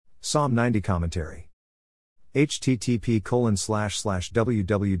Psalm 90 Commentary.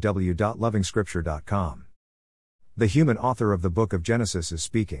 http://www.lovingscripture.com. The human author of the book of Genesis is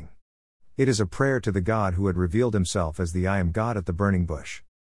speaking. It is a prayer to the God who had revealed himself as the I am God at the burning bush.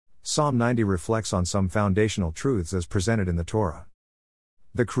 Psalm 90 reflects on some foundational truths as presented in the Torah.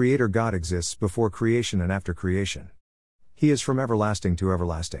 The Creator God exists before creation and after creation. He is from everlasting to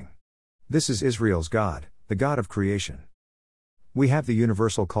everlasting. This is Israel's God, the God of creation. We have the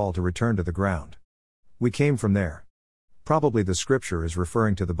universal call to return to the ground. We came from there. Probably the scripture is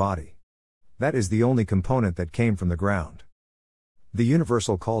referring to the body. That is the only component that came from the ground. The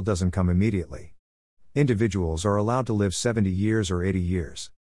universal call doesn't come immediately. Individuals are allowed to live 70 years or 80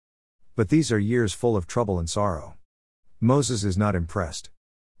 years. But these are years full of trouble and sorrow. Moses is not impressed.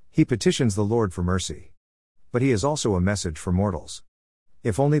 He petitions the Lord for mercy. But he has also a message for mortals.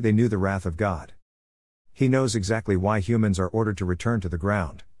 If only they knew the wrath of God. He knows exactly why humans are ordered to return to the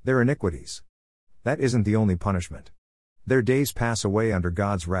ground, their iniquities. That isn't the only punishment. Their days pass away under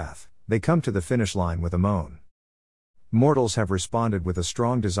God's wrath, they come to the finish line with a moan. Mortals have responded with a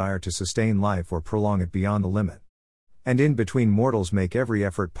strong desire to sustain life or prolong it beyond the limit. And in between, mortals make every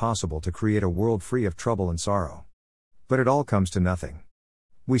effort possible to create a world free of trouble and sorrow. But it all comes to nothing.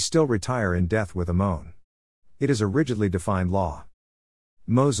 We still retire in death with a moan. It is a rigidly defined law.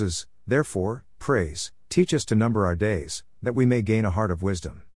 Moses, therefore, prays, "Teach us to number our days, that we may gain a heart of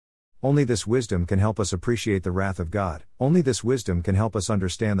wisdom." Only this wisdom can help us appreciate the wrath of God, only this wisdom can help us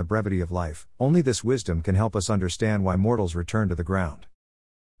understand the brevity of life, only this wisdom can help us understand why mortals return to the ground.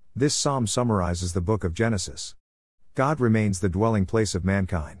 This psalm summarizes the book of Genesis. God remains the dwelling place of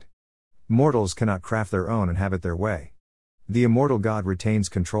mankind. Mortals cannot craft their own and have it their way. The immortal God retains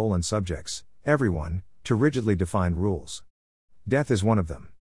control and subjects, everyone, to rigidly defined rules. Death is one of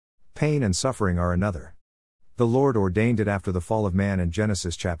them. Pain and suffering are another. The Lord ordained it after the fall of man in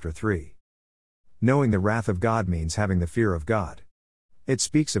Genesis chapter 3. Knowing the wrath of God means having the fear of God. It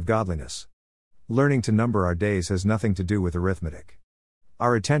speaks of godliness. Learning to number our days has nothing to do with arithmetic.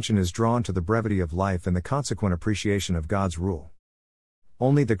 Our attention is drawn to the brevity of life and the consequent appreciation of God's rule.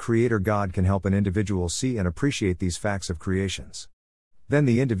 Only the Creator God can help an individual see and appreciate these facts of creations. Then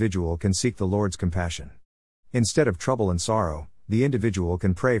the individual can seek the Lord's compassion. Instead of trouble and sorrow, the individual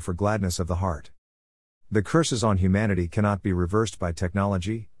can pray for gladness of the heart. The curses on humanity cannot be reversed by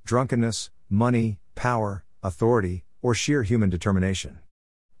technology, drunkenness, money, power, authority, or sheer human determination.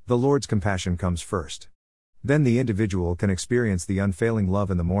 The Lord's compassion comes first. Then the individual can experience the unfailing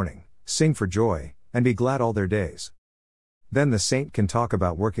love in the morning, sing for joy, and be glad all their days. Then the saint can talk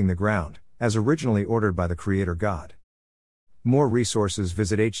about working the ground, as originally ordered by the Creator God. More resources,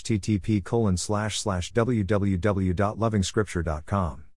 visit http://www.lovingscripture.com.